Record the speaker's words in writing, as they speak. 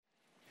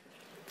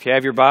If you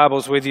have your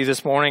Bibles with you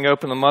this morning,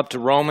 open them up to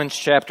Romans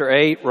chapter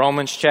 8.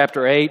 Romans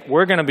chapter 8.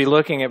 We're going to be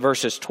looking at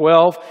verses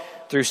 12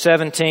 through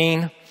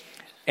 17.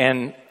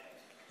 And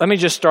let me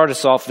just start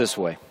us off this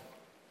way.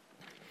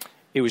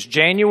 It was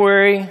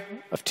January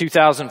of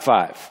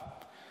 2005.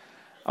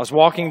 I was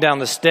walking down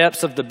the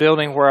steps of the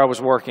building where I was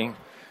working,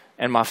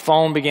 and my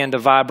phone began to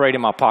vibrate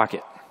in my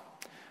pocket.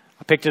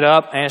 I picked it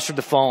up, answered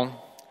the phone.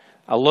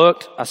 I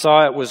looked, I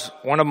saw it was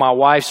one of my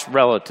wife's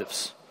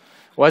relatives.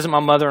 It wasn't my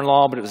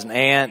mother-in-law, but it was an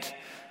aunt.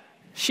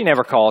 She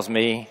never calls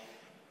me.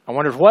 I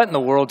wondered, what in the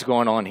world's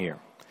going on here?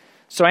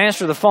 So I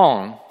answer the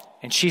phone,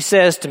 and she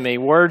says to me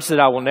words that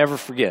I will never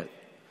forget.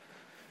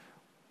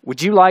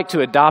 Would you like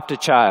to adopt a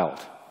child?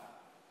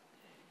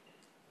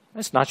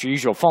 That's not your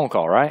usual phone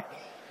call, right?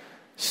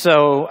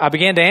 So I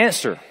began to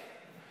answer.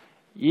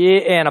 Yeah,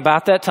 and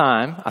about that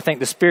time, I think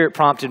the Spirit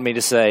prompted me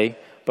to say,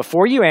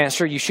 before you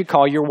answer, you should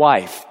call your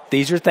wife.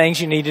 These are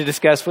things you need to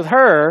discuss with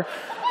her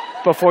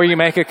before you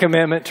make a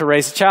commitment to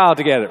raise a child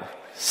together.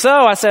 So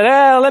I said,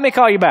 let me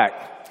call you back.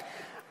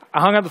 I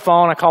hung up the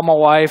phone. I called my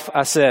wife.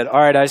 I said, all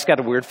right, I just got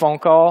a weird phone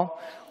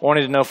call. I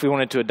wanted to know if we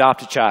wanted to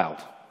adopt a child.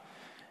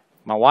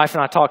 My wife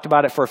and I talked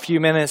about it for a few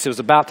minutes. It was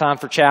about time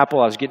for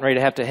chapel. I was getting ready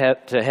to have to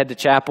head to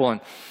chapel.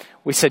 And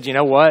we said, you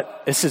know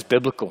what? This is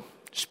biblical.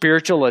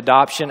 Spiritual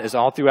adoption is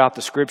all throughout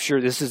the Scripture.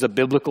 This is a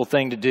biblical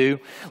thing to do.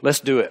 Let's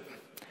do it.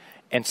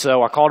 And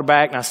so I called her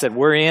back and I said,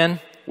 we're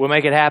in. We'll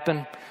make it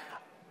happen.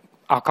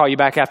 I'll call you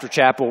back after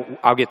chapel.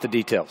 I'll get the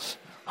details.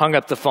 Hung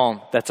up the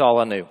phone. That's all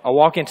I knew. I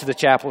walk into the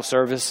chapel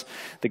service.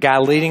 The guy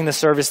leading the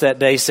service that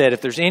day said,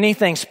 if there's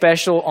anything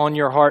special on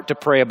your heart to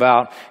pray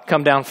about,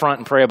 come down front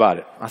and pray about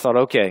it. I thought,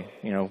 okay,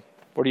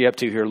 what are you up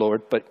to here,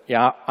 Lord? But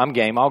yeah, I'm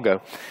game. I'll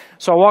go.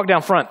 So I walked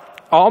down front.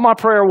 All my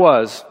prayer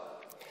was,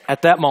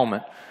 at that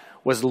moment,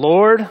 was,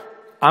 Lord,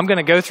 I'm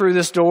going to go through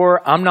this door.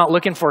 I'm not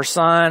looking for a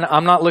sign.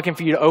 I'm not looking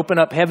for you to open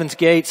up heaven's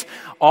gates.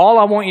 All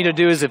I want you to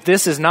do is, if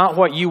this is not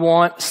what you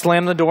want,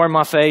 slam the door in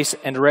my face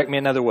and direct me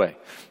another way.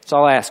 That's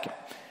all I ask you.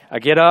 I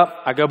get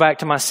up, I go back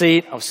to my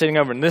seat. I was sitting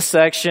over in this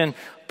section,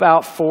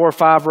 about 4 or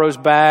 5 rows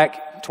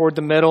back toward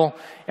the middle.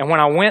 And when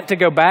I went to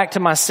go back to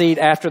my seat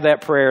after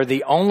that prayer,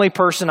 the only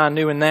person I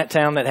knew in that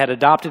town that had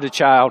adopted a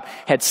child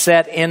had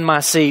sat in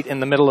my seat in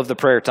the middle of the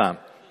prayer time.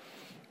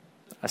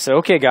 I said,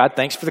 okay, God,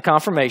 thanks for the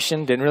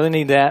confirmation. Didn't really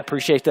need that.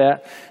 Appreciate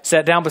that.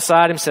 Sat down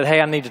beside him, said,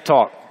 hey, I need to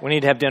talk. We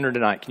need to have dinner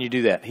tonight. Can you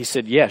do that? He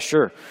said, yeah,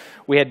 sure.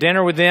 We had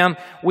dinner with them.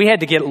 We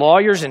had to get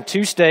lawyers in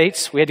 2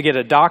 states. We had to get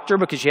a doctor,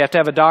 because you have to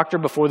have a doctor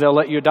before they'll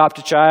let you adopt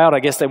a child. I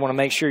guess they want to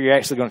make sure you're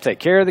actually going to take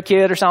care of the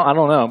kid or something. I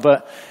don't know.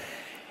 But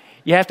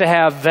you have to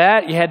have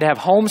that. You had to have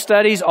home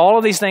studies. All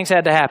of these things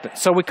had to happen.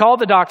 So we called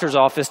the doctor's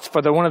office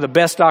for one of the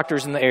best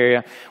doctors in the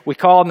area. We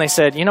called and they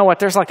said, you know what?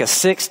 There's like a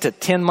 6 to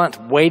 10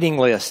 month waiting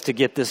list to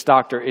get this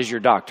doctor as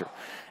your doctor.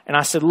 And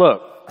I said,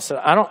 look,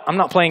 I'm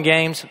not playing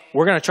games.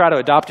 We're going to try to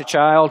adopt a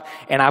child,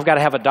 and I've got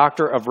to have a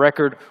doctor of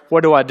record.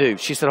 What do I do?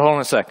 She said, hold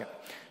on a second.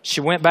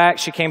 She went back.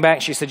 She came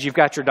back. She said, you've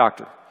got your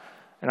doctor.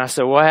 And I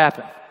said, what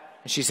happened?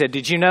 And she said,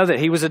 did you know that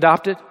he was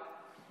adopted?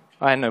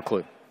 I had no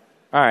clue.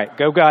 All right,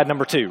 go God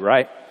number 2,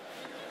 right?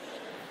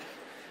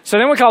 So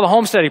then we call the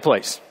home study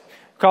place.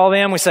 Call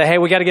them. We say, hey,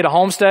 we got to get a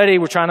home study.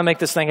 We're trying to make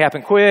this thing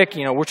happen quick.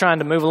 We're trying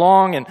to move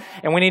along, and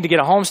we need to get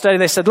a home study.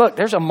 They said, look,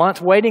 there's a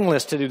month waiting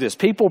list to do this.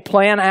 People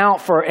plan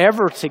out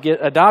forever to get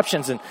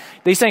adoptions, and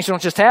these things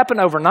don't just happen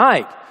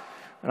overnight.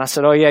 And I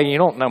said, oh, yeah, you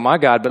don't know my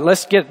God, but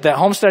let's get that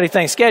home study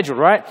thing scheduled,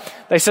 right?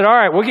 They said, all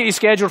right, we'll get you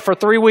scheduled for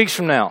 3 weeks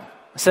from now.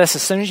 I said, that's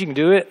as soon as you can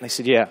do it? And they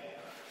said, yeah.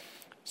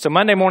 So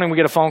Monday morning, we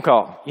get a phone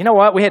call. You know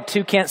what? We had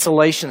 2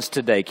 cancellations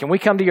today. Can we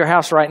come to your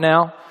house right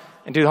now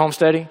and do the home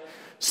study?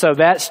 So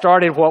that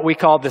started what we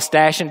call the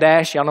stash and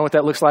dash. Y'all know what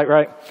that looks like,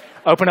 right?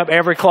 Open up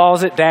every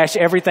closet, dash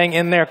everything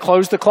in there,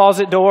 close the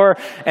closet door.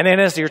 And then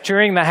as you're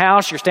touring the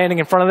house, you're standing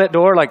in front of that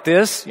door like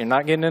this. You're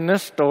not getting in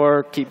this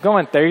door. Keep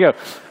going. There you go.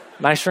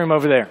 Nice room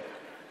over there.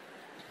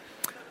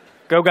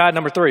 Go God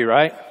number 3,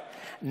 right?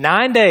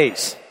 9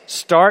 days,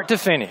 start to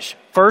finish.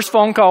 First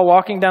phone call,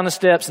 walking down the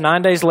steps.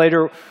 9 days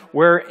later,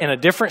 we're in a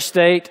different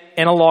state,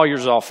 in a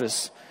lawyer's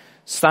office,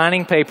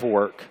 signing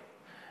paperwork.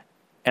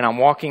 And I'm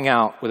walking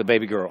out with a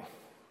baby girl.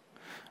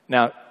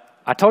 Now,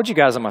 I told you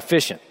guys I'm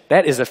efficient.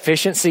 That is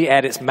efficiency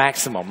at its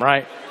maximum,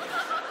 right?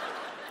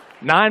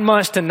 9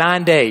 months to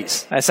 9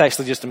 days. That's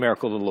actually just a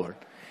miracle of the Lord.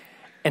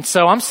 And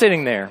so I'm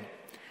sitting there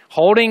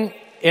holding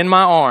in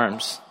my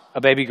arms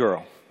a baby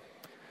girl,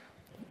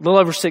 a little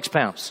over 6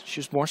 pounds. She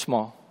was more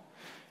small.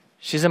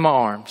 She's in my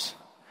arms.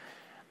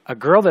 A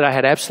girl that I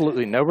had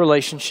absolutely no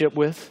relationship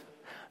with,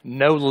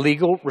 no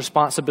legal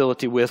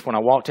responsibility with when I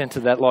walked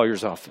into that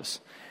lawyer's office.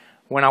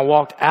 When I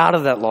walked out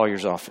of that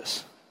lawyer's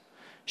office,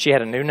 she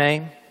had a new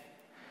name.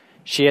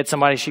 She had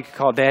somebody she could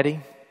call daddy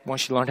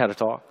once she learned how to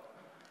talk.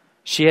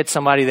 She had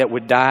somebody that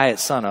would die at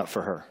sunup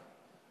for her.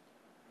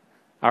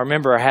 I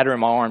remember I had her in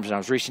my arms and I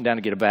was reaching down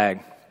to get a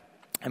bag.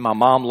 And my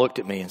mom looked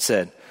at me and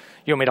said,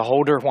 you want me to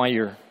hold her while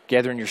you're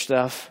gathering your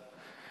stuff?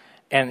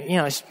 And,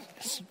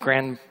 it's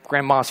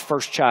grandma's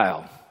first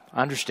child.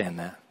 I understand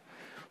that.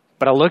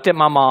 But I looked at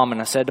my mom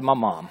and I said to my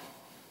mom,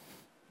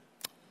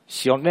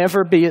 she'll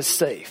never be as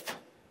safe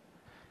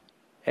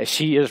as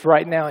she is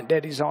right now in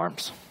Daddy's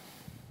arms.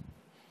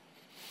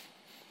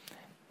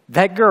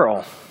 That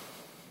girl,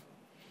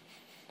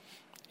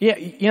 yeah,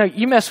 you know,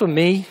 you mess with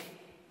me,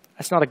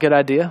 that's not a good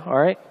idea, all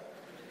right?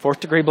 4th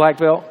degree black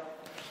belt.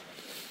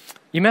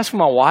 You mess with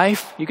my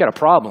wife, you got a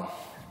problem.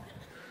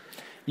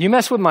 You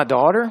mess with my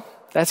daughter,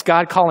 that's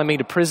God calling me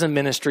to prison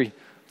ministry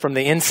from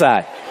the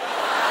inside.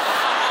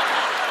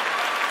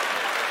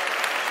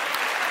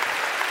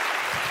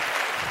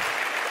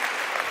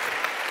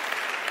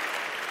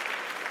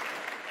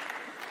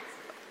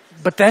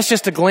 But that's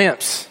just a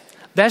glimpse.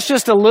 That's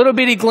just a little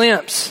bitty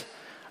glimpse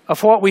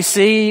of what we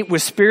see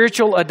with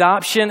spiritual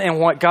adoption and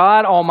what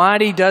God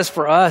Almighty does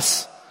for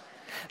us.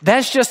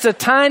 That's just a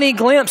tiny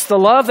glimpse. The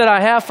love that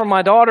I have for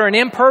my daughter, an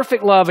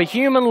imperfect love, a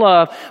human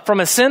love from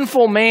a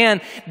sinful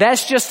man.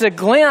 That's just a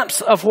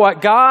glimpse of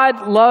what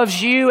God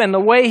loves you and the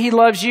way He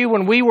loves you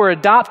when we were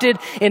adopted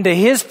into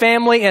His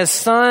family as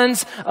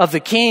sons of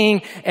the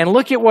King. And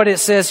look at what it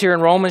says here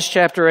in Romans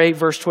chapter 8,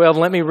 verse 12.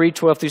 Let me read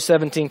 12 through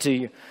 17 to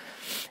you.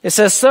 It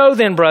says, "So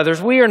then,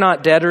 brothers, we are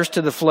not debtors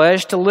to the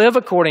flesh to live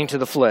according to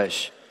the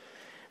flesh.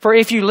 For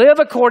if you live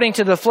according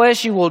to the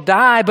flesh, you will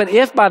die. But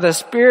if by the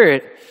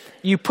Spirit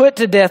you put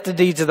to death the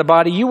deeds of the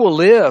body, you will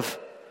live.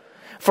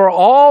 For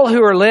all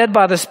who are led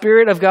by the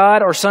Spirit of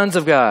God are sons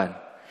of God.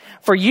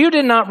 For you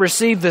did not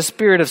receive the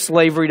spirit of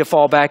slavery to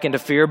fall back into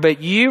fear,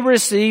 but you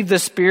received the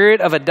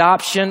spirit of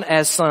adoption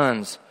as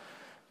sons,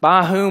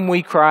 by whom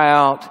we cry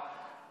out,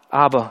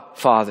 Abba,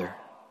 Father."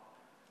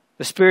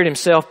 The Spirit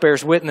Himself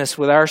bears witness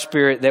with our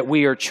spirit that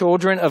we are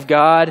children of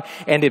God,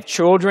 and if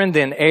children,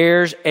 then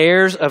heirs,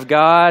 heirs of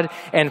God,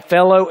 and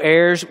fellow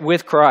heirs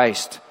with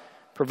Christ,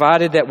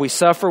 provided that we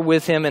suffer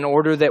with Him in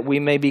order that we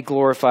may be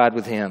glorified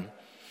with Him.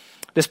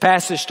 This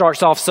passage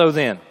starts off, "So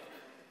then."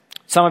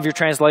 Some of your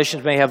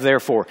translations may have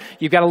 "therefore."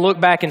 You've got to look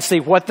back and see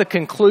what the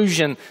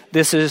conclusion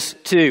this is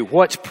to.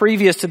 What's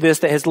previous to this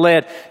that has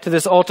led to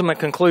this ultimate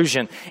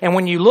conclusion. And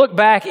when you look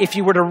back, if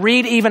you were to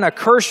read even a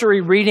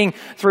cursory reading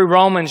through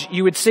Romans,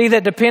 you would see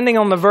that depending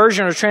on the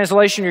version or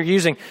translation you're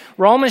using,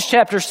 Romans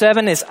chapter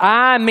 7 is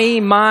I,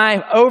 me,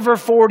 my over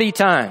 40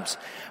 times.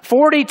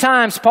 40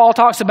 times Paul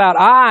talks about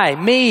I,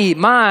 me,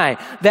 my,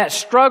 that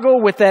struggle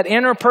with that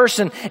inner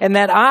person. And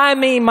that I,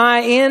 me,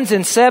 my ends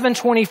in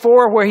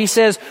 7:24 where he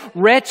says,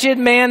 "Wretched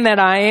man that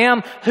I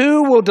am,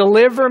 who will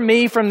deliver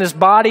me from this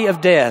body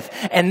of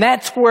death?" And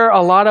that's where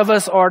a lot of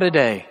us are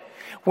today.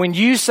 When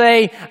you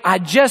say, "I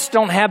just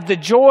don't have the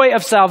joy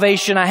of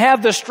salvation. I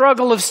have the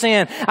struggle of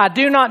sin. I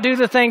do not do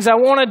the things I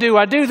want to do.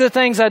 I do the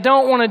things I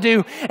don't want to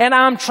do. And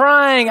I'm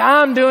trying.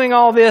 I'm doing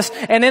all this."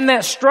 And in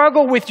that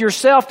struggle with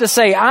yourself to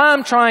say,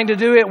 "I'm trying to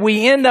do it,"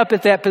 we end up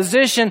at that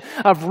position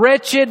of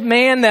 "Wretched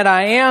man that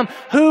I am,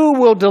 who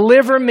will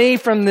deliver me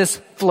from this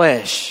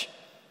flesh?"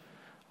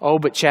 Oh,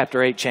 but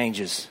chapter 8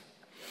 changes.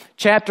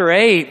 Chapter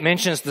 8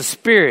 mentions the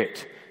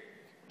Spirit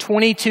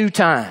 22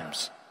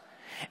 times.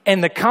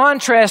 And the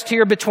contrast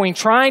here between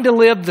trying to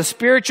live the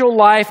spiritual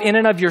life in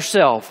and of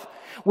yourself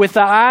with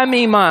the I,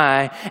 me,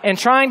 my, and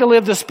trying to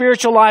live the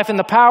spiritual life in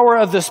the power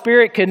of the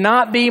Spirit could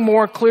not be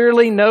more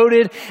clearly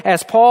noted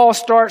as Paul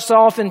starts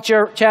off in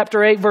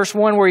chapter 8, verse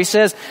 1, where he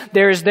says,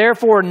 "There is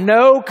therefore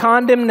no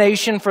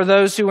condemnation for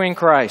those who are in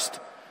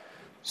Christ."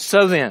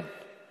 So then,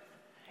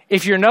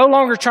 if you're no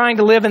longer trying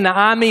to live in the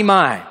I, me,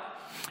 my,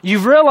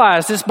 you've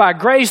realized it's by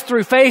grace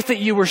through faith that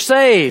you were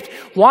saved.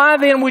 Why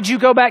then would you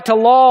go back to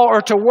law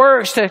or to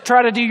works to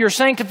try to do your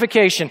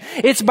sanctification?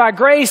 It's by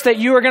grace that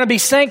you are going to be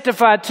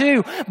sanctified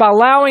too, by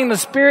allowing the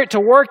Spirit to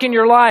work in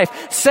your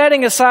life,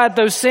 setting aside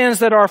those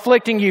sins that are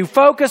afflicting you,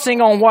 focusing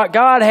on what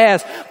God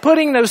has,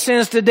 putting those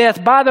sins to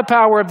death by the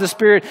power of the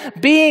Spirit,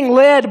 being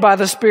led by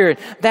the Spirit.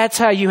 That's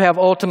how you have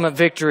ultimate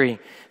victory.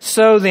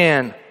 So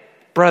then,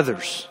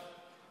 brothers.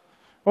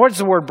 What does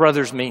the word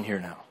brothers mean here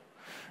now?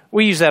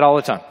 We use that all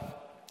the time.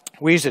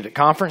 We use it at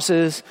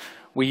conferences.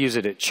 We use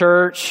it at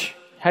church.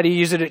 How do you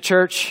use it at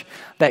church?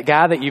 That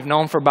guy that you've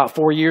known for about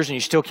 4 years and you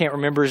still can't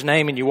remember his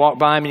name, and you walk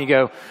by him and you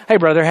go, "Hey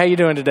brother, how you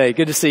doing today?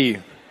 Good to see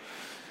you."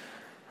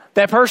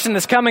 That person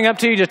that's coming up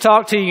to you to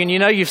talk to you, and you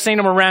know you've seen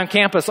them around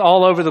campus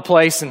all over the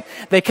place, and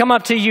they come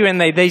up to you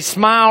and they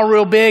smile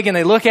real big and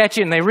they look at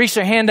you and they reach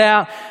their hand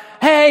out,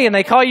 "Hey," and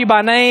they call you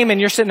by name, and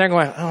you're sitting there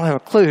going, "I don't have a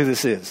clue who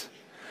this is."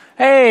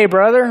 "Hey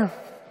brother."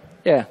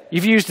 Yeah,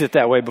 you've used it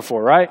that way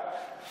before, right?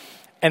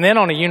 And then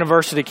on a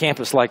university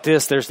campus like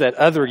this, there's that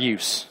other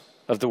use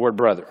of the word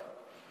brother.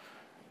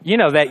 You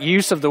know that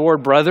use of the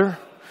word brother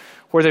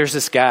where there's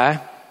this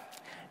guy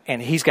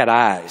and he's got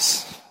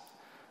eyes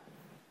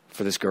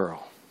for this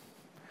girl.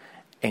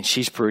 And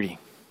she's pretty.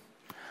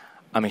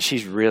 I mean,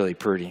 she's really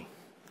pretty.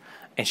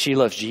 And she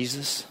loves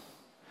Jesus.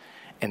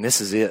 And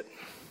this is it.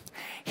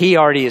 He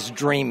already is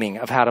dreaming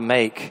of how to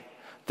make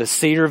the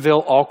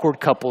Cedarville Awkward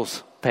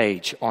Couples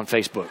page on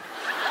Facebook.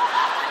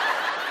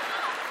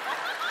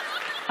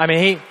 I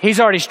mean,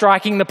 he's already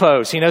striking the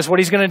pose. He knows what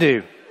he's going to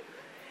do.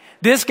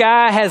 This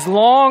guy has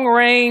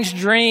long-range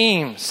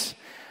dreams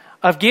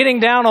of getting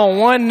down on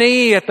one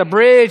knee at the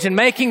bridge and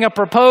making a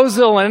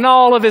proposal, and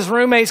all of his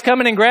roommates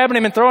coming and grabbing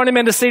him and throwing him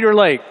into Cedar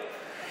Lake.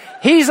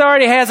 He's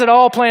already has it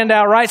all planned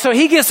out, right? So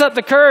he gets up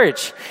the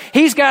courage.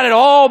 He's got it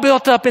all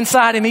built up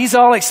inside him. He's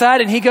all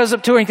excited. He goes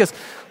up to her and goes,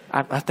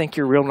 I think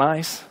you're real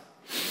nice.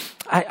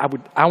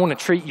 I want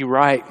to treat you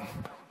right.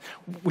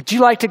 Would you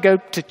like to go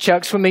to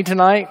Chuck's with me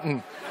tonight?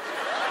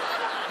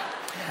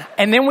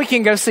 And then we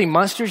can go see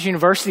Munsters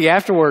University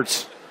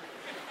afterwards.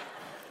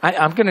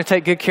 I'm going to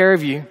take good care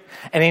of you.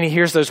 And then he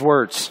hears those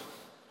words.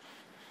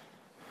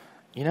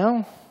 You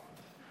know,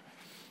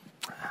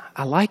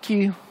 I like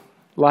you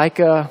like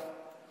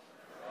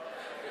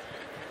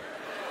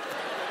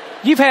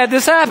You've had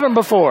this happen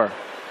before.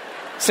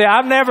 See,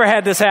 I've never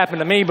had this happen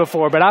to me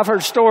before, but I've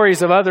heard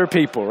stories of other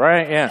people,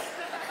 right? Yeah.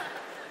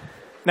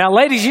 Now,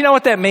 ladies, you know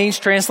what that means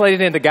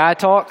translated into guy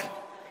talk?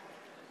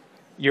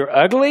 You're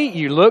ugly,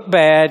 you look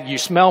bad, you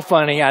smell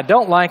funny, I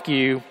don't like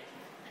you.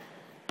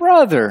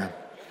 Brother.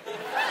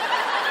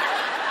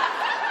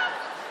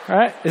 All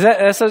right?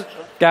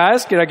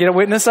 Guys, can I get a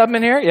witness up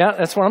in here? Yeah,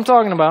 that's what I'm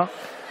talking about.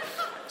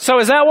 So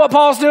is that what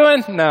Paul's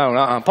doing?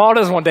 No, Paul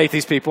doesn't want to date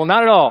these people.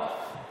 Not at all.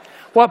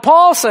 What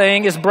Paul's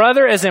saying is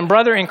brother as in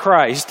brother in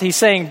Christ. He's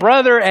saying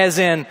brother as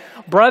in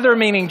brother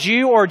meaning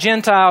Jew or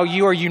Gentile.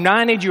 You are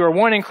united. You are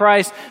one in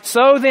Christ.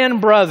 So then,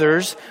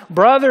 brothers,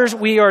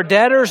 we are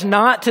debtors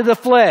not to the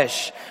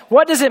flesh.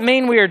 What does it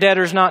mean we are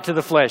debtors not to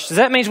the flesh? Does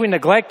that mean we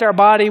neglect our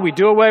body? We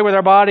do away with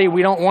our body?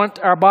 We don't want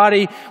our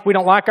body? We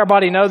don't like our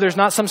body? No, there's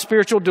not some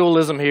spiritual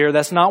dualism here.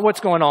 That's not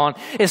what's going on.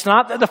 It's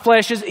not that the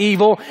flesh is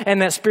evil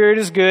and that spirit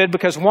is good,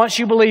 because once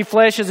you believe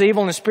flesh is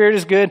evil and the spirit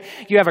is good,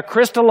 you have a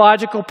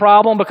Christological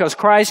problem because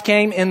Christ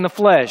came in the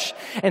flesh.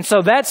 And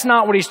so that's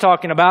not what he's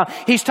talking about.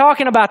 He's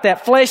talking about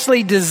that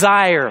fleshly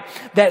desire,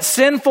 that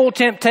sinful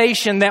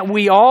temptation that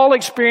we all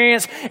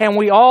experience and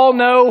we all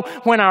know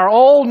when our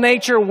old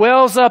nature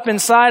wells up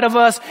inside of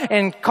us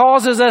and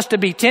causes us to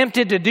be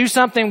tempted to do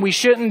something we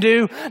shouldn't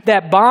do,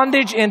 that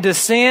bondage into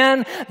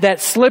sin, that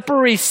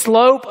slippery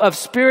slope of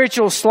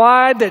spiritual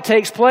slide that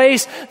takes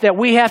place that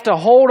we have to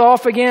hold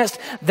off against.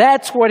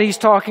 That's what he's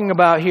talking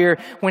about here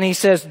when he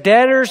says,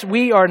 debtors,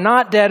 we are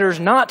not debtors,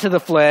 not to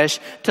the flesh,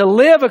 to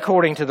live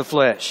according to the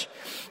flesh.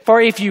 For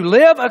if you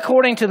live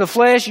according to the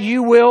flesh,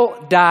 you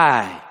will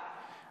die.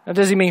 Now,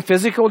 does he mean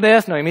physical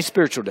death? No, he means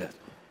spiritual death.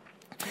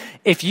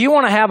 If you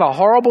want to have a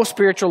horrible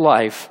spiritual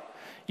life,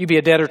 you be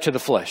a debtor to the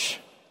flesh.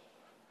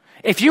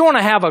 If you want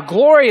to have a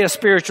glorious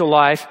spiritual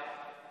life,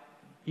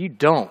 you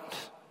don't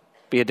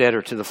be a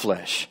debtor to the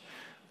flesh.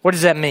 What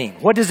does that mean?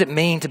 What does it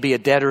mean to be a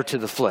debtor to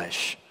the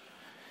flesh?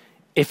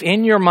 If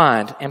in your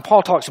mind, and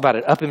Paul talks about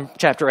it up in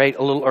chapter 8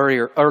 a little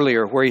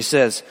earlier where he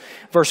says,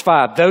 verse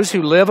 5, those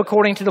who live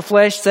according to the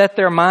flesh set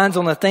their minds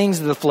on the things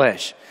of the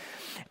flesh.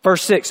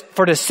 Verse 6,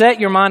 for to set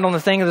your mind on the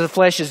thing of the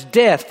flesh is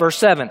death. Verse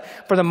 7,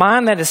 for the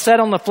mind that is set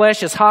on the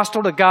flesh is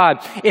hostile to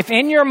God. If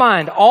in your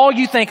mind all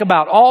you think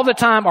about all the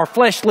time are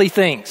fleshly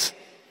things,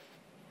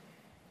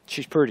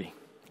 she's pretty,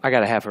 I got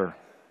to have her.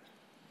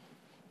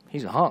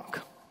 He's a hunk,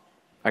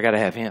 I got to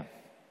have him.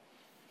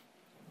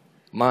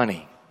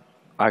 Money,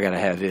 I got to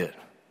have it.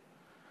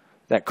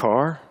 That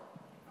car,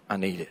 I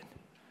need it.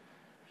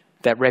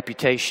 That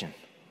reputation,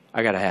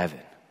 I got to have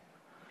it.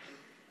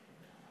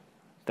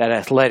 That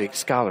athletic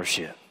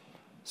scholarship,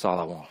 that's all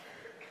I want.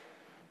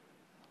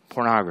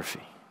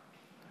 Pornography,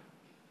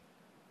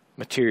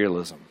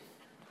 materialism,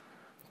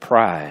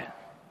 pride.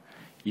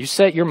 You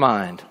set your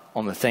mind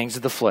on the things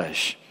of the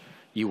flesh,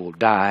 you will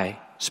die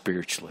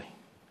spiritually.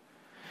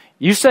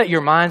 You set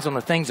your minds on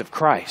the things of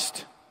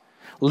Christ,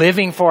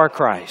 living for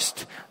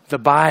Christ, the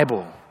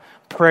Bible,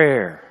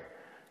 prayer.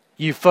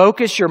 You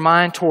focus your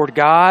mind toward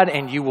God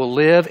and you will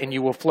live and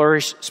you will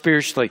flourish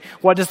spiritually.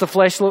 What does the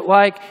flesh look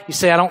like? You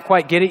say, I don't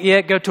quite get it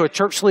yet. Go to a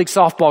church league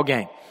softball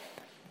game.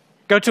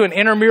 Go to an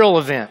intramural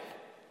event.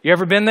 You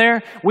ever been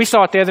there? We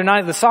saw it the other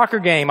night at the soccer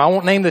game. I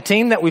won't name the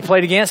team that we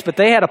played against, but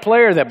they had a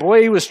player that,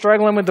 boy, he was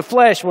struggling with the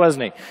flesh,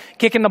 wasn't he?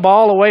 Kicking the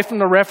ball away from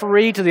the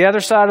referee to the other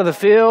side of the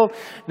field.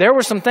 There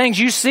were some things.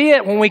 You see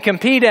it when we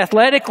compete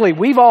athletically.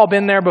 We've all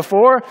been there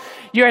before.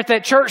 You're at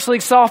that church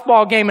league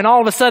softball game and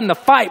all of a sudden the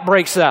fight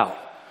breaks out.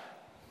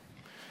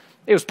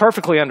 It was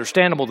perfectly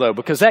understandable, though,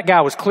 because that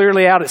guy was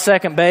clearly out at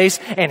second base,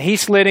 and he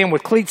slid in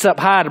with cleats up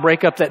high to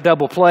break up that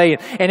double play,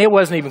 and it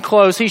wasn't even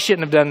close. He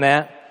shouldn't have done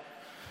that.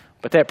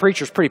 But that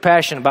preacher's pretty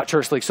passionate about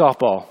church league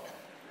softball.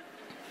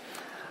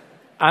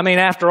 I mean,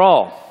 after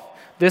all,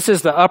 this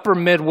is the Upper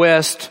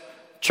Midwest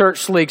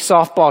Church League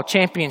Softball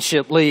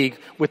Championship League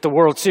with the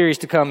World Series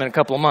to come in a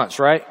couple of months,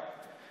 right?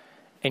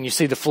 And you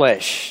see the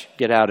flesh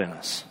get out in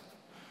us.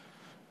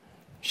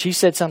 She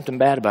said something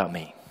bad about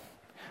me.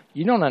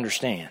 You don't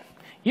understand.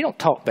 You don't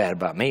talk bad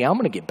about me. I'm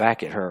going to get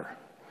back at her.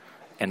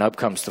 And up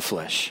comes the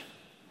flesh.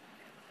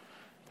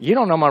 You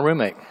don't know my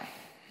roommate.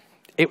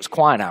 It was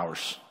quiet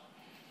hours.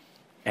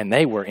 And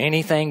they were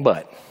anything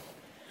but.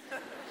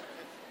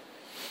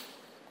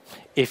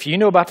 If you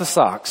knew about the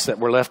socks that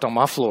were left on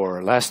my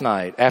floor last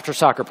night after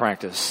soccer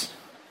practice,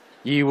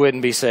 you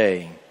wouldn't be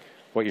saying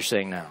what you're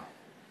saying now.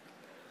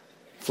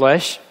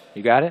 Flesh,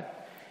 you got it?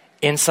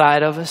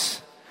 Inside of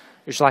us,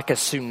 There's like a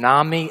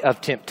tsunami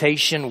of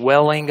temptation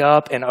welling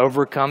up and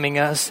overcoming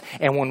us.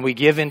 And when we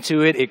give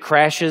into it, it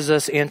crashes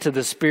us into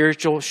the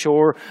spiritual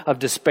shore of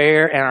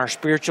despair, and our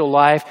spiritual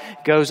life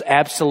goes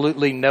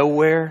absolutely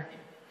nowhere.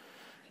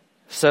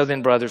 So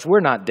then, brothers, we're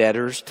not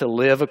debtors to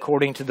live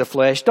according to the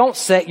flesh. Don't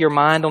set your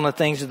mind on the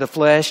things of the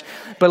flesh.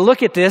 But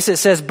look at this. It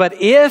says,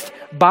 but if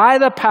by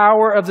the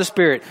power of the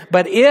Spirit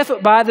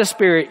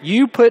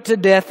you put to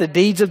death the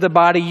deeds of the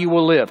body, you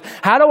will live.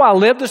 How do I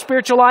live the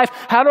spiritual life?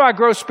 How do I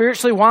grow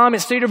spiritually while I'm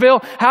at Cedarville?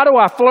 How do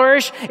I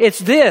flourish? It's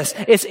this.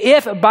 It's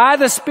if by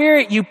the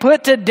Spirit you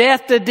put to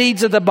death the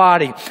deeds of the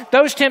body.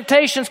 Those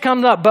temptations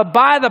come up, but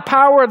by the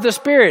power of the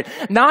Spirit.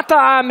 Not the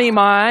I, me,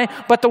 my,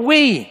 but the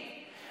we.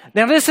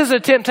 Now, this is a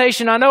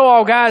temptation I know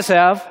all guys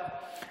have.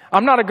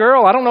 I'm not a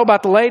girl. I don't know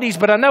about the ladies,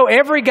 but I know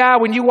every guy,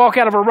 when you walk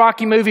out of a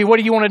Rocky movie, what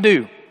do you want to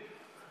do?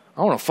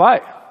 I want to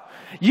fight.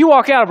 You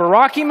walk out of a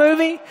Rocky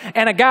movie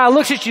and a guy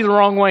looks at you the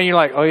wrong way and you're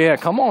like, oh yeah,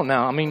 come on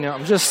now. I mean,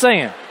 I'm just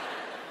saying.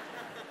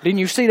 Didn't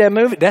you see that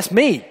movie? That's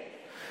me.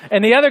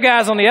 And the other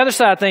guy's on the other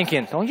side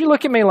thinking, don't you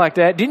look at me like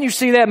that. Didn't you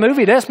see that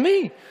movie? That's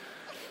me.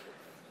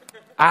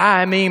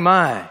 I, me,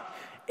 my.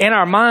 In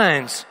our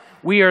minds,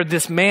 we are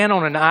this man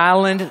on an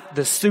island,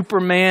 the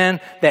Superman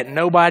that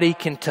nobody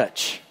can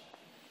touch.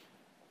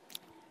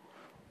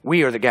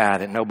 We are the guy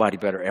that nobody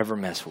better ever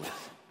mess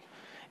with.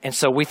 And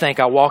so we think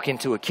I walk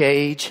into a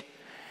cage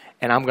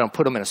and I'm going to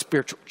put them in a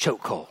spiritual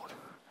chokehold.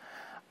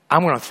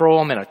 I'm going to throw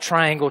them in a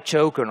triangle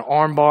choke or an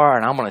arm bar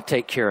and I'm going to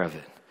take care of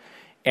it.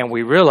 And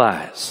we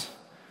realize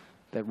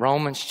that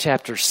Romans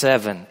chapter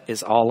 7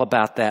 is all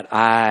about that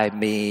I,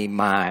 me,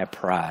 my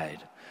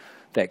pride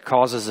that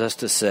causes us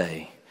to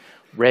say,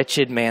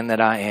 wretched man that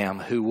I am,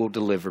 who will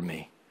deliver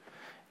me?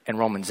 And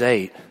Romans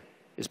 8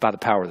 is by the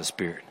power of the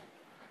Spirit.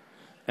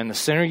 And the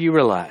sooner you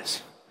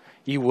realize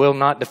you will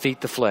not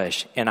defeat the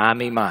flesh in I,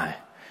 me, my,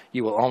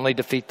 you will only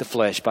defeat the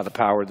flesh by the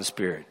power of the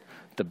Spirit,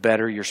 the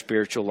better your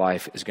spiritual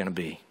life is going to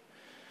be.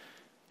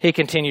 He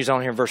continues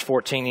on here in verse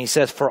 14. He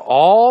says, for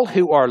all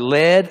who are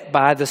led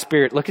by the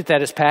Spirit. Look at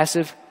that as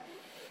passive.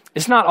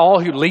 It's not all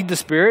who lead the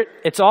Spirit.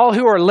 It's all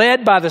who are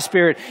led by the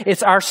Spirit.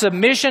 It's our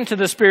submission to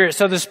the Spirit.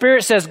 So the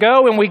Spirit says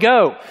go and we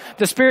go.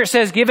 The Spirit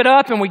says give it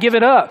up and we give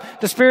it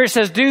up. The Spirit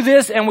says do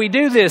this and we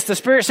do this. The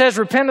Spirit says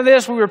repent of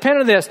this, we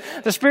repent of this.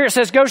 The Spirit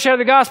says go share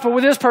the gospel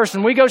with this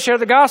person. We go share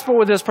the gospel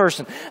with this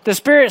person. The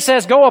Spirit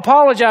says go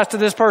apologize to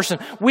this person.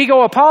 We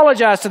go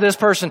apologize to this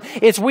person.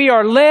 It's we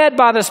are led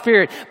by the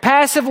Spirit,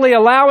 passively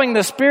allowing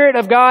the Spirit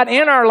of God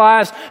in our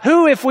lives,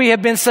 who if we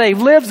have been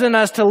saved lives in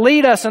us to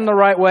lead us in the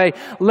right way,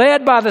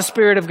 led by the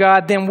Spirit of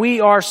God, then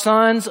we are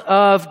sons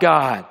of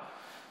God.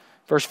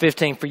 Verse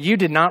 15, for you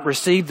did not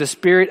receive the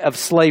spirit of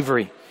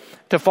slavery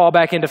to fall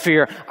back into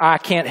fear. I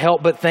can't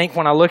help but think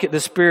when I look at the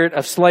spirit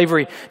of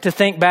slavery to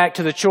think back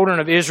to the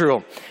children of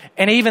Israel.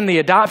 And even the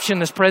adoption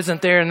that's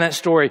present there in that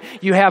story.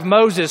 You have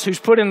Moses who's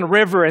put in the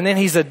river and then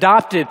he's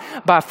adopted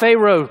by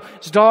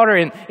Pharaoh's daughter.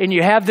 And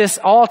you have this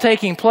all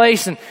taking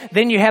place. And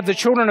then you have the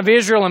children of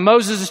Israel and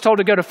Moses is told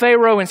to go to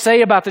Pharaoh and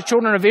say about the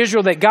children of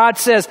Israel that God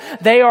says,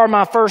 they are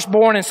my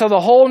firstborn. And so the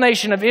whole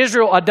nation of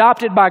Israel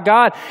adopted by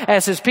God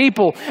as his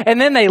people.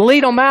 And then they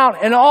lead them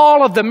out and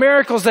all of the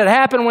miracles that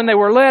happened when they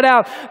were led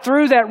out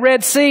through that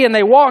Red Sea and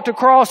they walked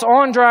across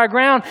on dry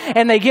ground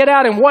and they get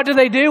out. And what do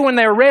they do when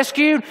they're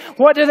rescued?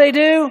 What do they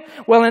do?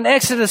 Well, in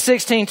Exodus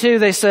 16:2,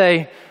 they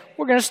say,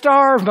 we're going to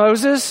starve,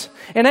 Moses.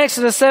 In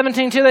Exodus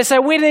 17:2, they say,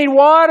 we need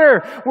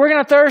water. We're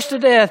going to thirst to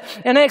death.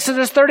 In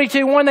Exodus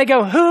 32:1, they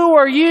go, who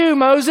are you,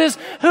 Moses?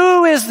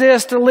 Who is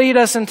this to lead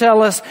us and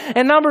tell us?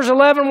 In Numbers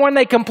 11:1,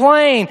 they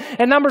complain.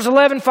 In Numbers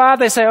 11:5,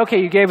 they say,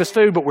 okay, you gave us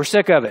food, but we're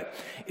sick of it.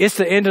 It's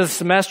the end of the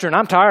semester and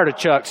I'm tired of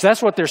Chucks.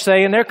 That's what they're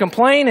saying. They're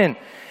complaining.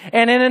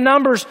 And in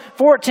Numbers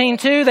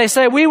 14:2, they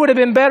say, we would have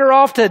been better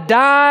off to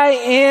die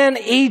in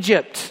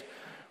Egypt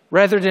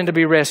rather than to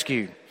be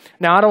rescued.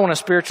 Now, I don't want to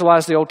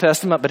spiritualize the Old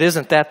Testament, but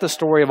isn't that the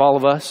story of all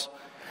of us?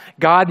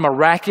 God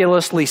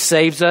miraculously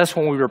saves us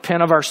when we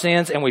repent of our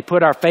sins and we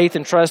put our faith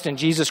and trust in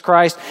Jesus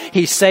Christ.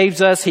 He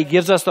saves us. He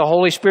gives us the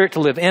Holy Spirit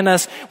to live in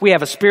us. We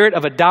have a spirit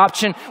of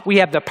adoption. We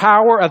have the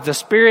power of the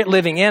Spirit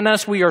living in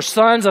us. We are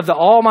sons of the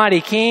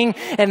Almighty King.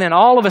 And then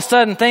all of a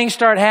sudden things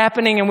start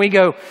happening and we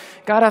go,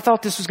 God, I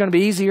thought this was going to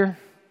be easier.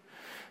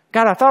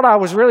 God, I thought I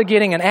was really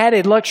getting an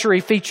added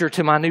luxury feature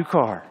to my new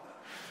car.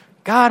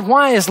 God,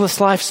 why is this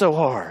life so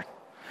hard?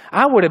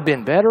 I would have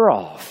been better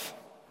off.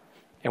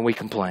 And we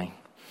complain.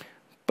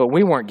 But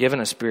we weren't given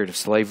a spirit of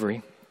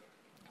slavery.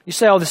 You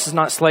say, oh, this is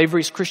not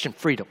slavery, it's Christian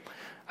freedom.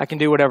 I can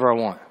do whatever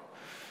I want.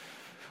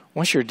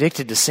 Once you're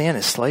addicted to sin,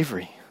 it's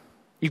slavery.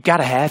 You've got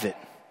to have it.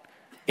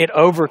 It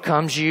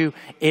overcomes you.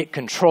 It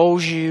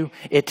controls you.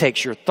 It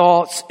takes your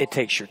thoughts. It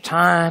takes your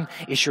time.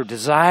 It's your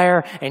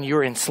desire, and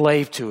you're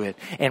enslaved to it.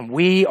 And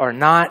we are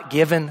not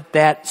given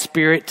that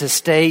spirit to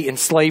stay in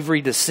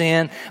slavery to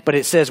sin, but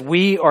it says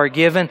we are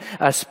given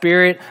a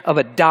spirit of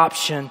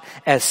adoption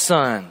as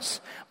sons,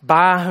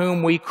 by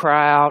whom we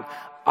cry out,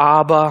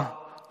 Abba,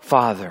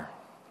 Father.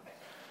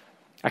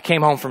 I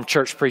came home from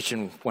church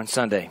preaching one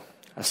Sunday.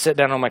 I sat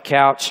down on my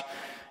couch,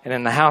 And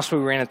in the house we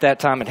were in at that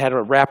time, it had a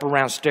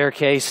wraparound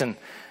staircase. And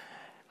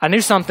I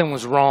knew something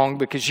was wrong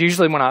because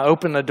usually when I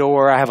open the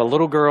door, I have a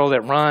little girl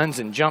that runs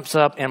and jumps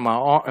up in my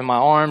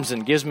arms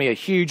and gives me a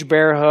huge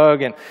bear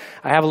hug. And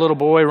I have a little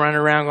boy running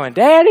around going,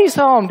 Daddy's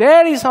home,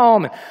 Daddy's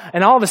home.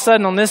 And all of a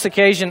sudden on this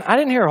occasion, I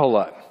didn't hear a whole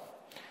lot.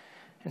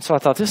 And so I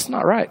thought, this is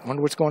not right. I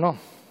wonder what's going on.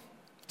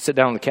 Sit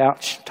down on the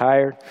couch,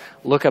 tired,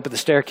 look up at the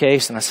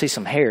staircase, and I see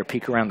some hair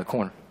peek around the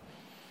corner.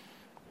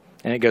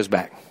 And it goes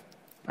back.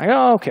 I go,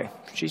 oh, okay,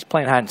 she's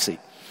playing hide and seek.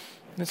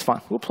 That's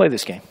fine. We'll play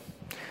this game.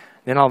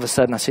 Then all of a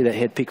sudden, I see that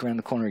head peek around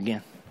the corner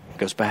again. It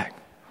goes back.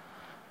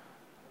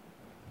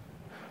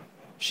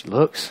 She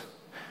looks.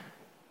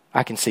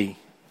 I can see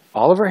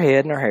all of her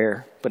head and her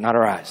hair, but not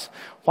her eyes.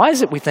 Why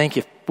is it we think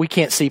if we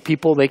can't see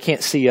people, they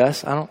can't see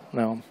us? I don't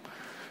know.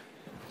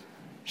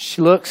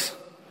 She looks.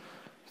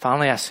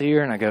 Finally, I see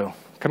her, and I go,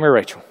 come here,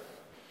 Rachel.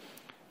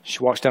 She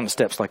walks down the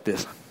steps like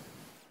this.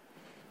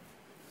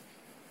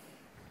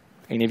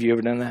 Any of you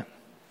ever done that?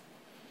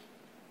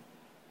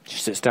 She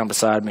sits down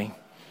beside me.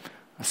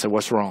 I said,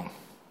 what's wrong?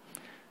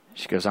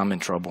 She goes, I'm in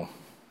trouble.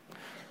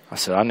 I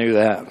said, I knew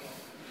that.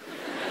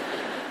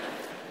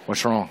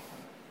 What's wrong?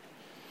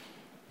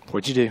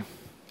 What'd you do?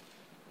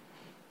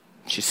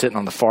 She's sitting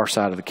on the far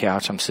side of the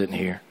couch. I'm sitting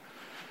here.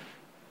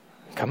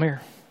 Come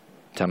here.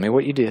 Tell me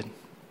what you did.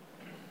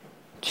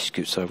 She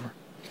scoots over.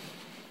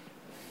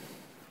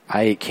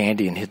 I ate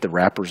candy and hid the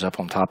wrappers up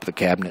on top of the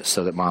cabinet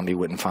so that Mommy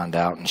wouldn't find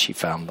out, and she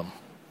found them.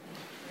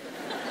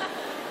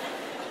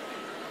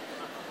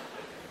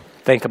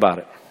 Think about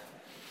it.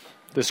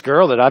 This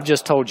girl that I've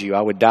just told you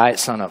I would die at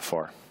sunup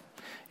for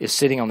is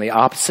sitting on the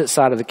opposite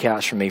side of the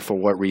couch from me for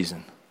what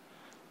reason?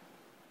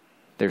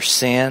 There's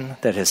sin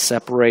that has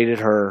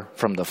separated her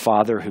from the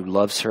Father who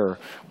loves her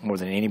more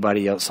than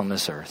anybody else on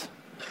this earth.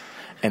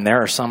 And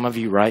there are some of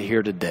you right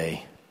here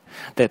today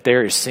that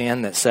there is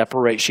sin that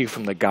separates you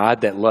from the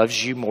God that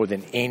loves you more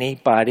than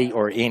anybody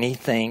or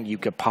anything you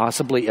could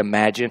possibly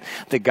imagine.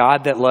 The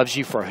God that loves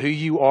you for who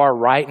you are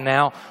right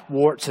now,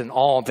 warts and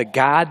all. The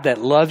God that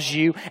loves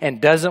you and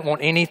doesn't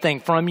want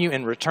anything from you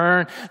in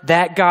return.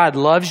 That God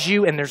loves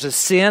you, and there's a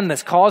sin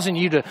that's causing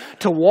you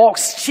to walk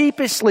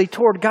sheepishly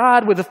toward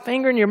God with a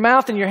finger in your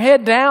mouth and your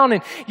head down,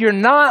 and you're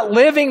not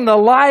living the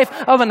life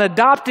of an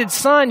adopted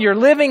son. You're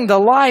living the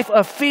life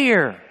of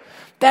fear.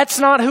 That's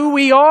not who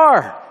we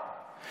are.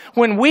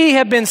 When we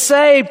have been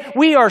saved,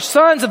 we are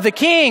sons of the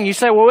King. You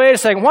say, well, wait a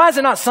second. Why is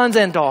it not sons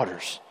and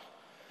daughters?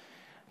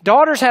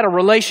 Daughters had a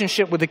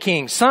relationship with the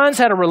King. Sons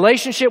had a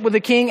relationship with the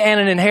King and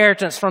an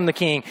inheritance from the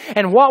King.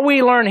 And what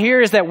we learn here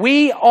is that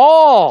we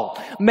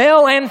all,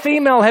 male and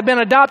female, have been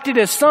adopted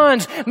as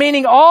sons,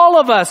 meaning all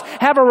of us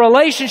have a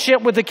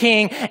relationship with the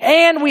King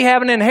and we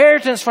have an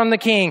inheritance from the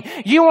King.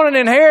 You want an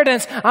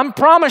inheritance? I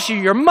promise you,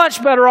 you're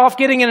much better off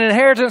getting an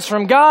inheritance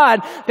from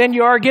God than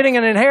you are getting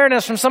an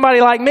inheritance from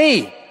somebody like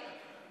me.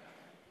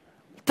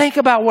 Think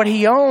about what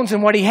He owns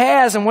and what He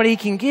has and what He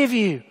can give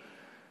you.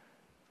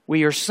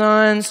 We are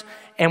sons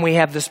and we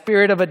have the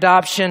spirit of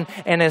adoption.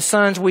 And as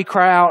sons, we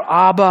cry out,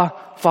 Abba,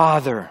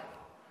 Father.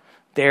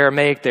 The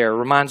Aramaic there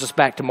reminds us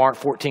back to Mark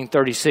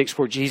 14:36,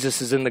 where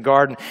Jesus is in the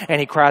garden and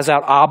He cries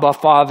out, Abba,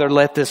 Father,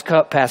 let this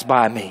cup pass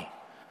by me.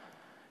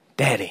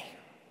 Daddy.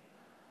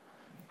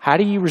 How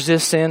do you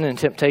resist sin and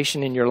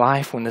temptation in your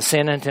life? When the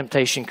sin and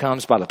temptation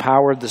comes by the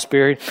power of the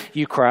Spirit,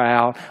 you cry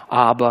out,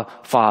 Abba,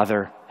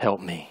 Father,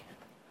 help me.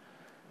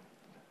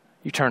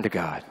 You turn to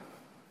God.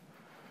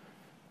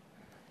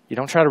 You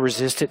don't try to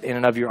resist it in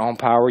and of your own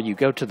power. You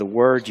go to the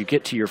Word. You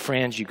get to your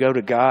friends. You go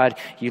to God.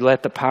 You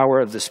let the power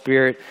of the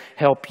Spirit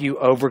help you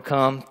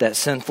overcome that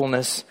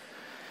sinfulness.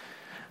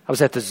 I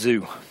was at the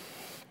zoo.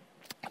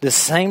 This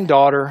same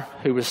daughter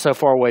who was so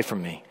far away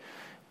from me,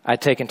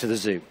 I'd taken to the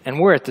zoo. And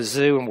we're at the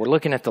zoo and we're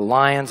looking at the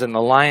lions, and the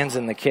lions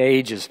in the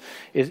cage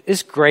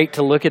it's great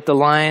to look at the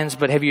lions,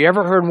 but have you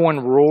ever heard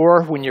one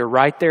roar when you're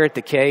right there at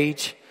the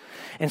cage?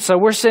 And so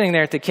we're sitting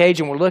there at the cage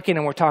and we're looking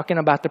and we're talking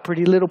about the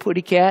pretty little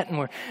putty cat,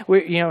 and we're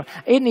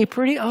isn't he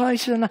pretty? Oh,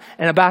 he's so nice.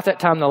 And about that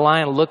time the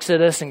lion looks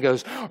at us and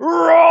goes,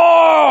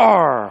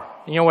 roar!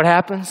 You know what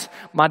happens?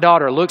 My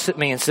daughter looks at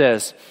me and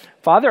says,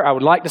 Father, I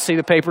would like to see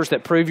the papers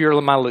that prove you're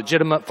my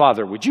legitimate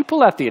father. Would you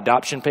pull out the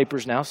adoption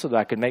papers now so that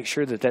I can make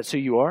sure that that's who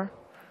you are?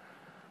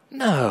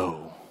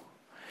 No.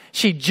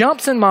 She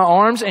jumps in my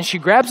arms and she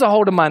grabs a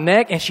hold of my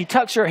neck and she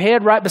tucks her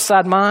head right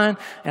beside mine.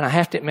 And I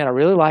have to admit, I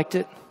really liked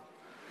it.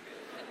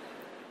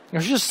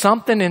 There's just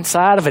something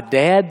inside of a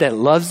dad that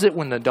loves it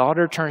when the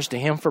daughter turns to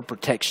him for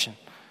protection.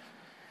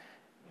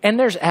 And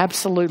there's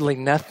absolutely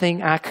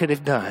nothing I could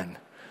have done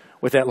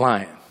with that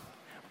lion.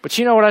 But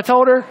you know what I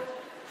told her?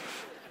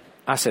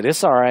 I said,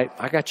 it's all right.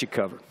 I got you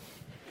covered.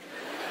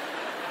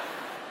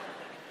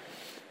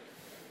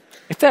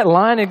 If that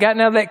lion had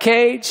gotten out of that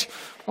cage,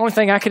 the only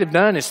thing I could have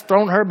done is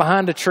thrown her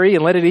behind a tree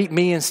and let it eat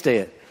me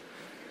instead.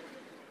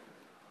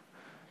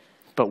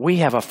 But we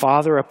have a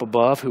Father up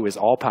above who is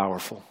all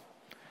powerful.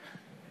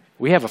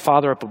 We have a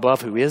Father up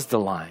above who is the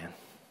lion.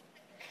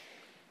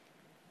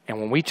 And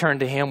when we turn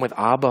to Him with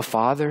Abba,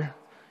 Father,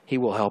 He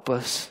will help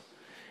us.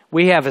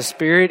 We have a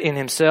spirit in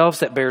himself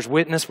that bears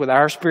witness with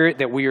our spirit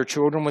that we are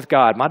children with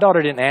God. My daughter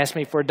didn't ask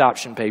me for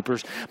adoption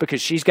papers because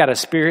she's got a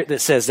spirit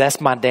that says, that's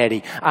my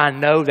daddy. I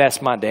know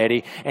that's my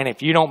daddy. And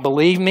if you don't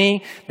believe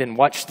me, then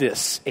watch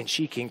this. And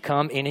she can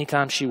come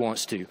anytime she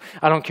wants to.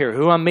 I don't care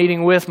who I'm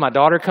meeting with. My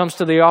daughter comes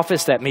to the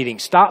office, that meeting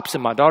stops,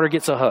 and my daughter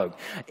gets a hug.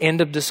 End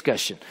of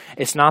discussion.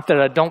 It's not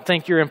that I don't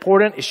think you're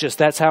important. It's just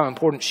that's how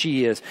important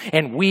she is.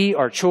 And we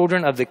are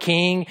children of the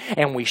King,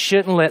 and we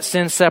shouldn't let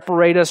sin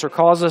separate us or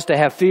cause us to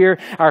have fear.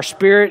 Our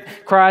spirit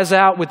cries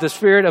out with the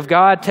Spirit of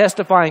God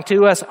testifying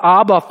to us,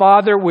 Abba,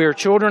 Father, we're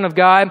children of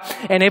God.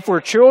 And if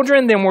we're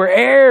children, then we're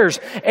heirs,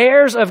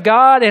 heirs of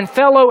God and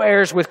fellow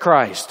heirs with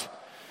Christ,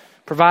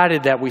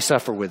 provided that we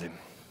suffer with him.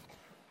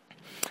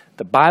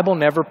 The Bible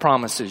never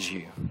promises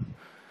you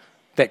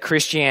that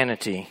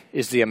Christianity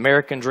is the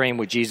American dream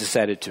with Jesus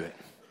added to it.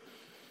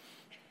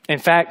 In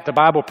fact, the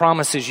Bible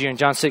promises you in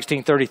John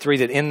 16:33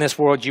 that in this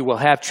world you will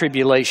have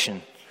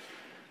tribulation.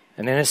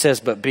 And then it says,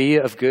 but be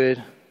of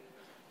good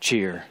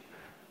cheer,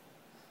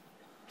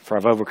 for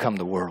I've overcome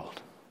the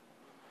world.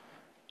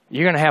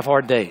 You're going to have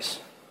hard days.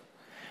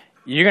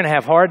 You're going to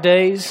have hard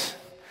days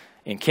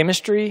in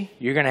chemistry.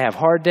 You're going to have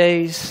hard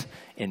days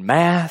in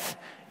math.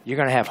 You're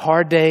going to have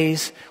hard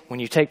days when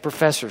you take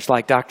professors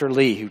like Dr.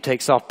 Lee, who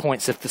takes off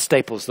points if the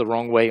staple's the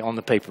wrong way on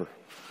the paper.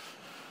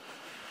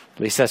 At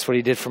least that's what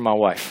he did for my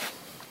wife.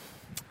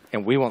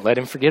 And we won't let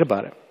him forget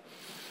about it.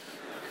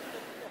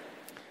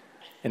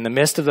 In the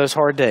midst of those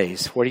hard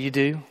days, what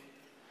do?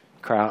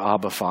 Cry out,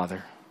 Abba,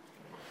 Father.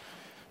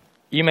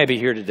 You may be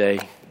here today.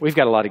 We've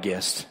got a lot of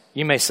guests.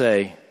 You may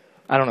say,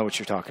 I don't know what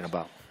you're talking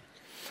about.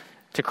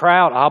 To cry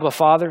out, Abba,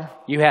 Father,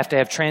 you have to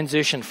have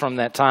transitioned from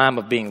that time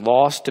of being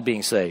lost to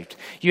being saved.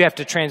 You have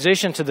to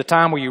transition to the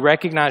time where you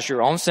recognize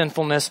your own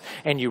sinfulness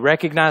and you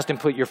recognized and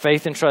put your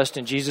faith and trust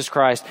in Jesus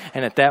Christ,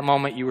 and at that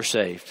moment you were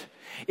saved.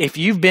 If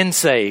you've been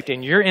saved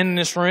and you're in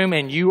this room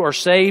and you are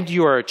saved,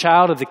 you are a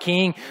child of the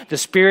King, the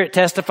Spirit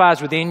testifies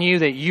within you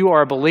that you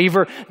are a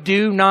believer.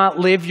 Do not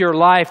live your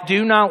life.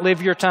 Do not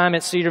live your time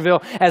at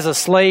Cedarville as a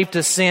slave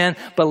to sin,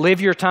 but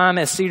live your time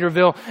at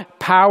Cedarville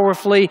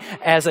powerfully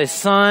as a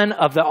son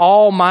of the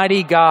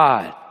Almighty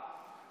God.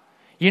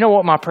 You know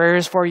what my prayer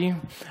is for you?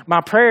 My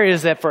prayer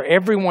is that for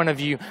every one of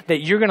you,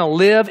 that you're going to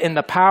live in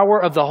the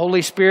power of the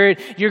Holy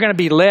Spirit. You're going to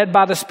be led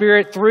by the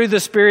Spirit, through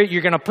the Spirit.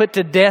 You're going to put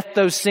to death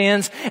those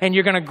sins, and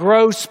you're going to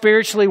grow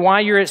spiritually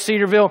while you're at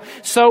Cedarville,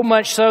 so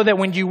much so that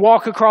when you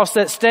walk across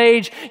that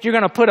stage, you're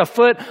going to put a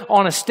foot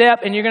on a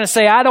step, and you're going to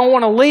say, I don't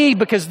want to leave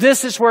because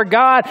this is where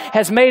God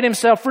has made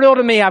himself real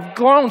to me. I've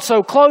grown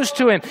so close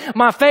to him.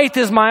 My faith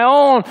is my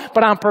own,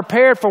 but I'm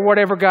prepared for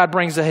whatever God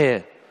brings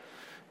ahead.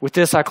 With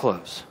this, I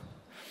close.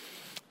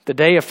 The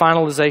day of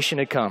finalization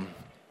had come.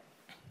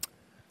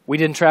 We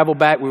didn't travel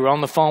back. We were on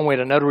the phone. We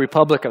had a notary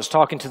public. I was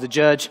talking to the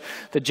judge.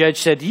 The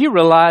judge said, do you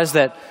realize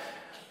that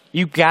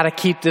you got to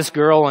keep this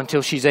girl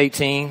until she's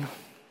 18?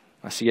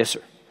 I said, yes,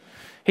 sir.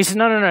 He said,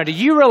 no. Do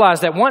you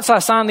realize that once I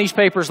sign these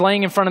papers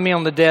laying in front of me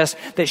on the desk,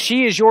 that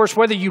she is yours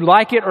whether you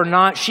like it or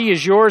not? She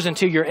is yours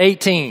until you're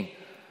 18.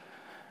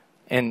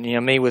 And,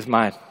 me with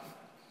my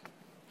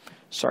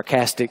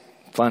sarcastic,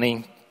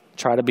 funny,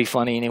 try to be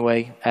funny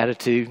anyway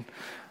attitude,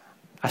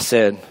 I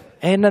said,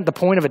 ain't that the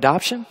point of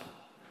adoption?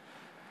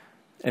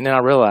 And then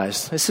I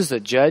realized this is a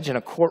judge in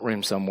a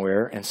courtroom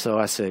somewhere. And so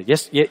I said,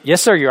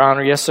 yes, sir, Your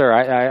Honor. Yes, sir.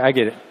 I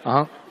get it.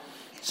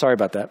 Sorry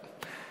about that.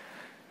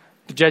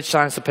 The judge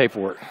signs the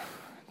paperwork.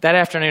 That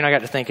afternoon, I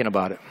got to thinking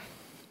about it.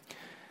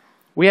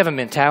 We have a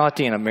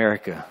mentality in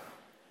America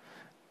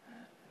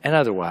and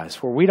otherwise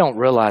where we don't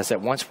realize that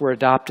once we're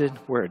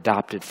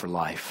adopted for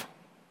life.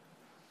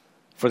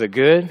 For the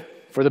good,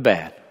 for the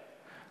bad.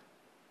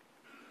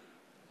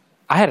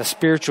 I had a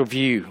spiritual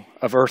view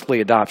of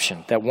earthly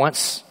adoption, that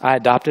once I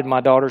adopted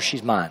my daughter,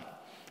 she's mine.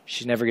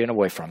 She's never getting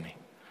away from me.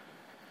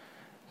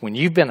 When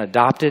you've been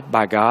adopted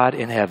by God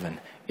in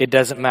heaven, it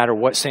doesn't matter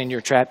what sin you're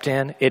trapped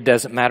in. It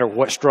doesn't matter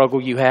what struggle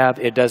you have.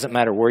 It doesn't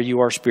matter where you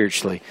are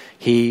spiritually.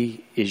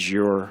 He is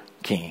your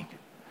King.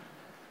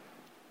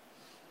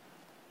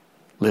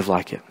 Live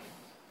like it.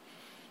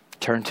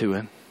 Turn to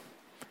him.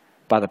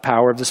 By the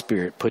power of the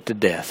Spirit, put to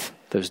death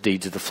those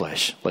deeds of the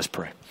flesh. Let's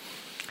pray.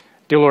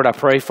 Dear Lord, I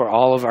pray for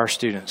all of our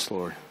students,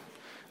 Lord,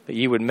 that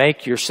you would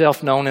make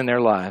yourself known in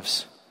their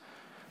lives.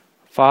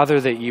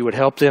 Father, that you would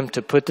help them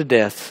to put to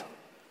death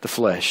the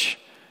flesh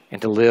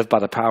and to live by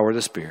the power of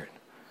the Spirit.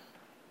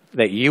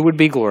 That you would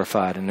be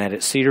glorified and that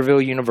at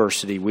Cedarville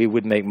University we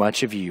would make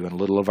much of you and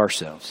little of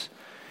ourselves.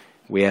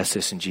 We ask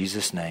this in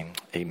Jesus' name.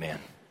 Amen.